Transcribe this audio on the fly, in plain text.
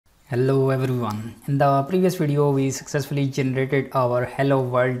Hello everyone. In the previous video we successfully generated our hello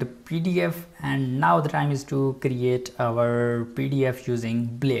world PDF, and now the time is to create our PDF using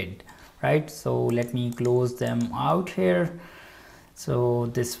Blade, right? So let me close them out here. So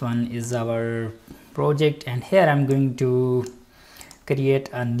this one is our project, and here I'm going to create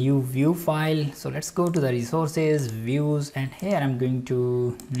a new view file. So let's go to the resources, views, and here I'm going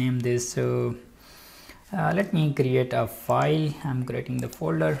to name this let me create a file. I'm creating the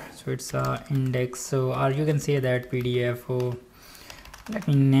folder, so it's index, or you can say that PDF. Let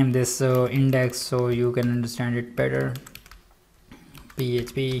me name this index so you can understand it better.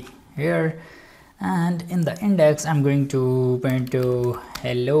 PHP here, and in the index I'm going to print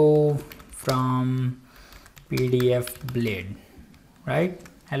hello from PDF Blade, right?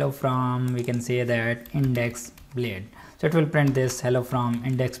 Hello from, we can say that, index Blade. So it will print this hello from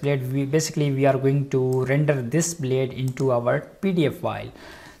index Blade. We are going to render this blade into our PDF file.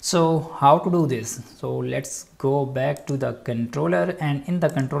 So how to do this? So let's go back to the controller, and in the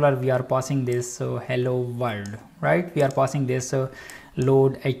controller we are passing this hello world, right? We are passing this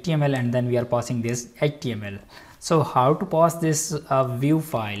load HTML, and then we are passing this HTML. So how to pass this view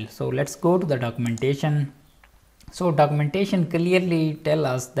file? So let's go to the documentation. So documentation clearly tell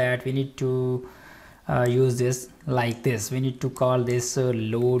us that we need to use this like this. We need to call this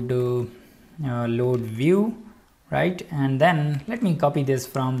load view, right? And then let me copy this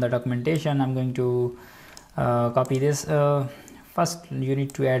from the documentation. I'm going to copy this. First you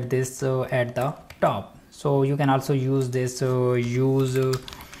need to add this at the top. So you can also use this use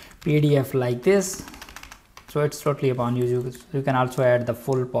PDF like this. So it's totally upon you. You can also add the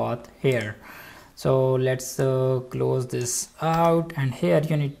full path here. So let's close this out, and here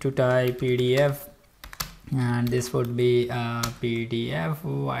you need to type PDF, and this would be PDF.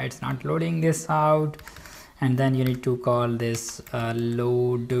 Why it's not loading this out? And then you need to call this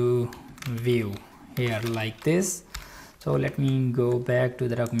load view here like this. So let me go back to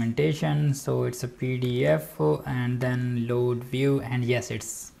the documentation. So it's a PDF and then load view, and yes,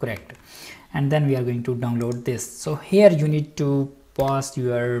 it's correct. And then we are going to download this. So here you need to pass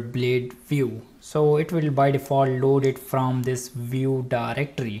your Blade view. So it will by default load it from this view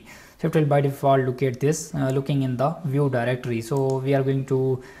directory. So it will by default look at this looking in the view directory. So we are going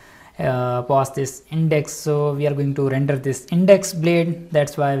to pass this index. So we are going to render this index Blade.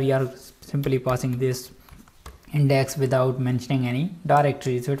 That's why we are simply passing this index without mentioning any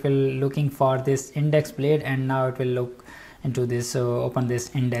directory. So it will looking for this index Blade, and now it will look into this open this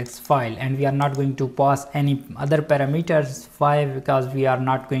index file, and we are not going to pass any other parameters. Why? Because we are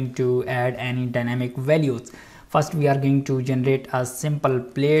not going to add any dynamic values. First we are going to generate a simple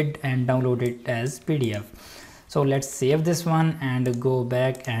Blade and download it as PDF. So let's save this one and go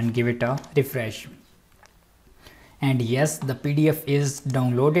back and give it a refresh. And yes, the PDF is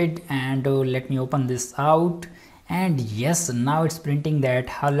downloaded, and let me open this out, and yes, now it's printing that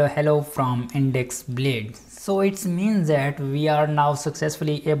hello from index Blade. So it means that we are now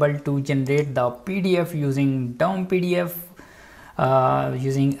successfully able to generate the PDF using DomPDF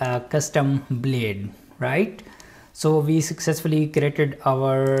using a custom Blade, right? So we successfully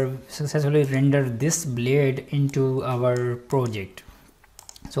rendered this Blade into our project.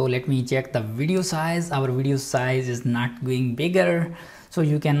 So let me check the video size. Our video size is not going bigger, so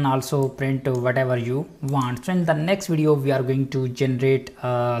you can also print whatever you want. So in the next video we are going to generate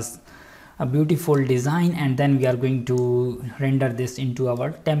a beautiful design, and then we are going to render this into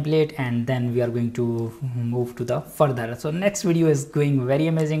our template, and then we are going to move to the further. So next video is going very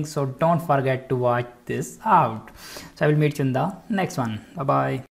amazing, so don't forget to watch this out. So I will meet you in the next one. Bye bye.